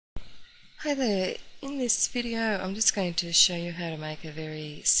Hi there, in this video I'm just going to show you how to make a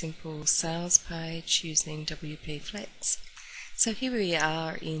very simple sales page using WP Flex. So here we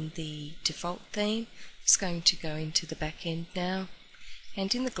are in the default theme. I'm just going to go into the back end now,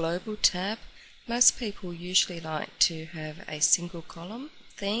 and in the global tab most people usually like to have a single column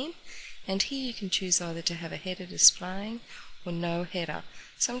theme, and here you can choose either to have a header displaying or no header.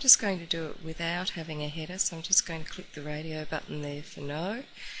 So I'm just going to do it without having a header, so I'm just going to click the radio button there for no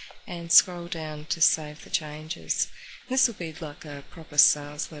and scroll down to save the changes. This will be like a proper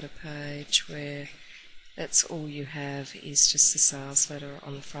sales letter page where that's all you have is just the sales letter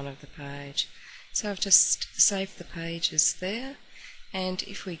on the front of the page. So I've just saved the pages there, and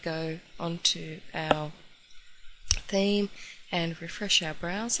if we go onto our theme and refresh our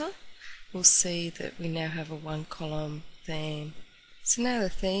browser, we'll see that we now have a one column theme. So now the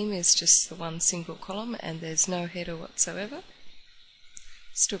theme is just the one single column and there's no header whatsoever.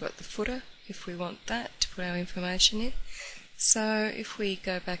 Still got the footer if we want that to put our information in. So if we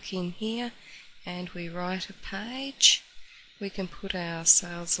go back in here and we write a page, we can put our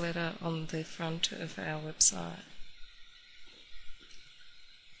sales letter on the front of our website.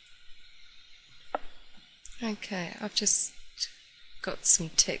 Okay, I've just got some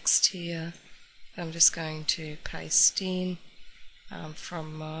text here I'm just going to paste in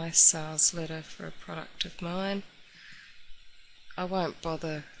from my sales letter for a product of mine. I won't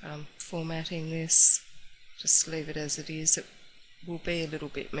bother formatting this, just leave it as it is. It will be a little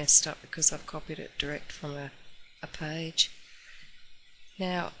bit messed up because I've copied it direct from a page.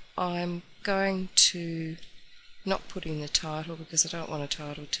 Now I'm going to not put in the title because I don't want a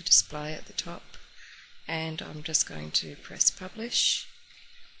title to display at the top, and I'm just going to press publish,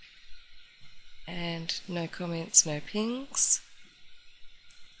 and no comments, no pings.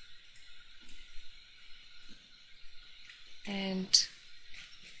 And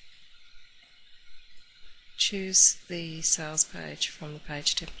choose the sales page from the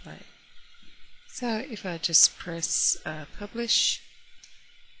page template. So if I just press publish,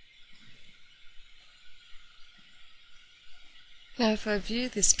 now if I view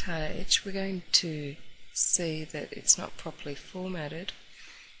this page, we're going to see that it's not properly formatted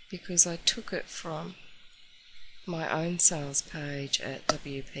because I took it from my own sales page at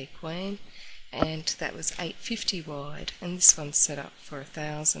WP Queen, and that was 850 wide, and this one's set up for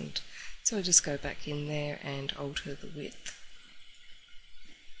 1000. So I'll just go back in there and alter the width.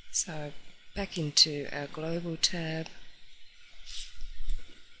 So back into our global tab,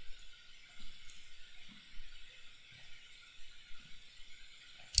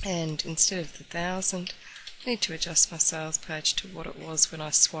 and instead of the 1000, I need to adjust my sales page to what it was when I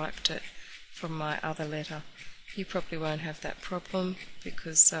swiped it from my other letter. You probably won't have that problem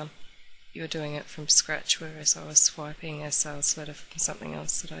because you're doing it from scratch, whereas I was swiping a sales letter from something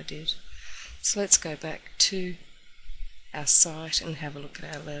else that I did. So let's go back to our site and have a look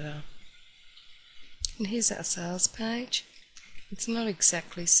at our letter. And here's our sales page. It's not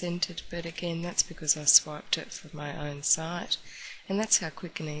exactly centered, but again that's because I swiped it from my own site, and that's how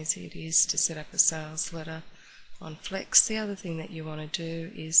quick and easy it is to set up a sales letter on Flex. The other thing that you want to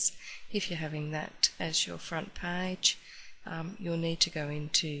do is, if you're having that as your front page, you'll need to go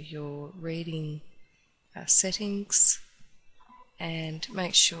into your reading settings and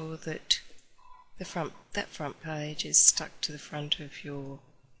make sure that that front page is stuck to the front of your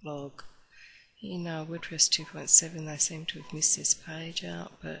blog. In WordPress 2.7 they seem to have missed this page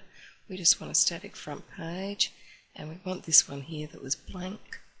out, but we just want a static front page, and we want this one here that was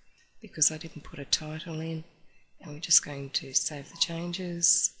blank because I didn't put a title in, and we're just going to save the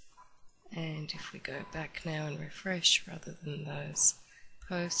changes. And if we go back now and refresh, rather than those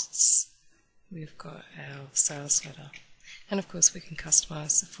posts, we've got our sales letter. And of course we can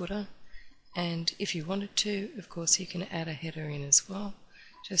customize the footer, and if you wanted to, of course you can add a header in as well,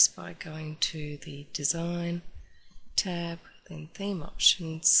 just by going to the design tab, then theme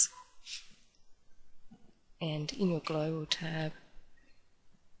options, and in your global tab,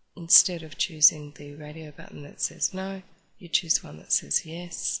 instead of choosing the radio button that says no, you choose one that says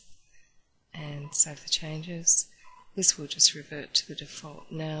yes, and save the changes. This will just revert to the default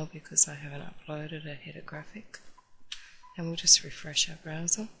now because I haven't uploaded a header graphic. And we'll just refresh our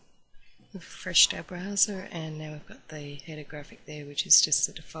browser. We've refreshed our browser, and now we've got the header graphic there, which is just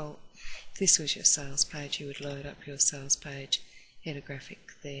the default. If this was your sales page, you would load up your sales page header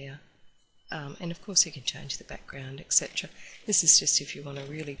graphic there. And of course you can change the background, etc. This is just if you want a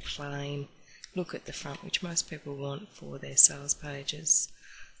really plain look at the front, which most people want for their sales pages.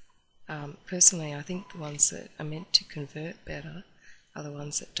 Personally, I think the ones that are meant to convert better are the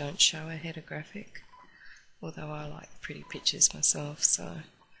ones that don't show a header graphic, although I like pretty pictures myself, so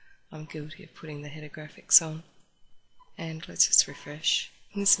I'm guilty of putting the header graphics on. And let's just refresh.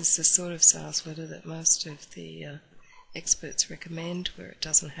 And this is the sort of sales letter that most of the experts recommend, where it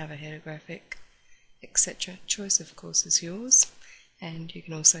doesn't have a header graphic, etc. Choice, of course, is yours, and you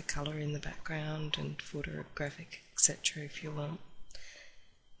can also colour in the background and footer graphic, etc. if you want.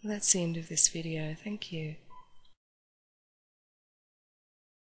 Well, that's the end of this video. Thank you.